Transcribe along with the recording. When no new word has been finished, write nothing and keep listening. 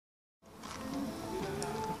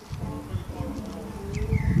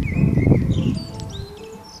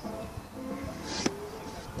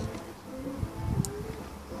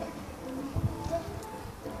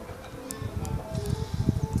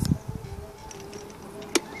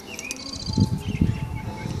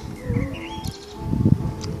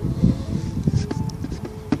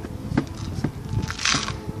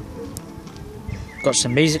got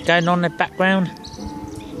some music going on in the background.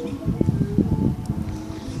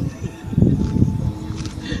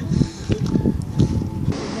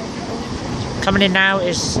 Coming in now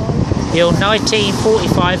is your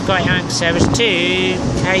 1945 Great Anchor service to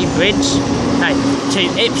Cambridge, no, to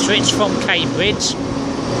Ipswich from Cambridge,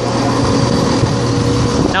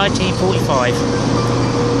 1945.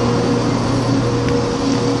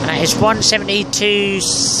 And that is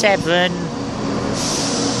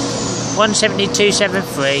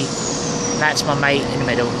 172.73. That's my mate in the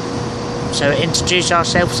middle. So we'll introduce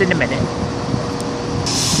ourselves in a minute.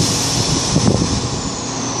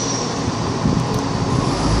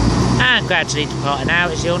 And gradually departing now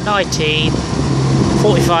is your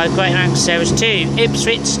 1945 Great Anchor service to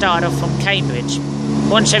Ipswich, started off from Cambridge,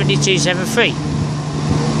 172.73.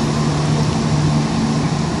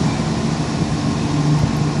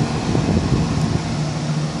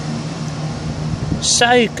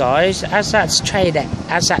 So guys, as that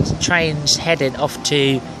train's heading off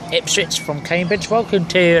to Ipswich from Cambridge, welcome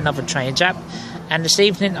to another train jab. And this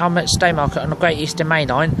evening I'm at Stowmarket on the Great Eastern Main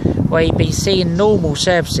Line, where you'll be seeing normal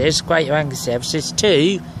services, Greater Anglia services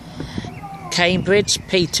to Cambridge,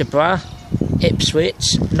 Peterborough,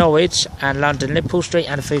 Ipswich, Norwich and London Liverpool Street,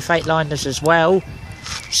 and a few freight liners as well.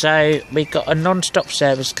 So we've got a non-stop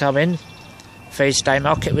service coming through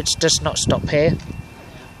Stowmarket, which does not stop here.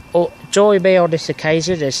 Join me on this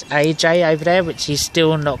occasion, there's AJ over there, which he's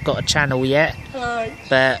still not got a channel yet. Hello.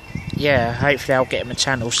 But yeah, hopefully I'll get him a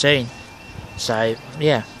channel soon. So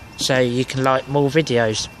yeah, so you can like more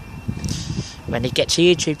videos when he gets a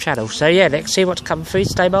YouTube channel. So yeah, let's see what's coming through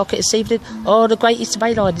Stowmarket this evening. Oh, the Great Eastern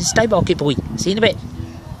Main Line in Stowmarket, boy. See you in a bit.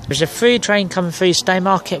 There's a through train coming through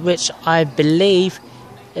Stowmarket, which I believe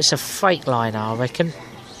it's a freight liner, I reckon.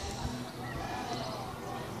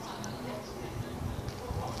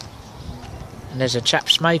 And there's a chap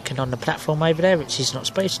smoking on the platform over there, which he's not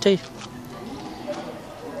supposed to. There's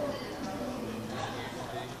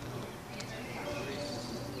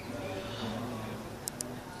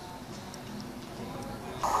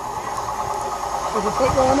a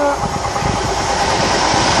quick one up.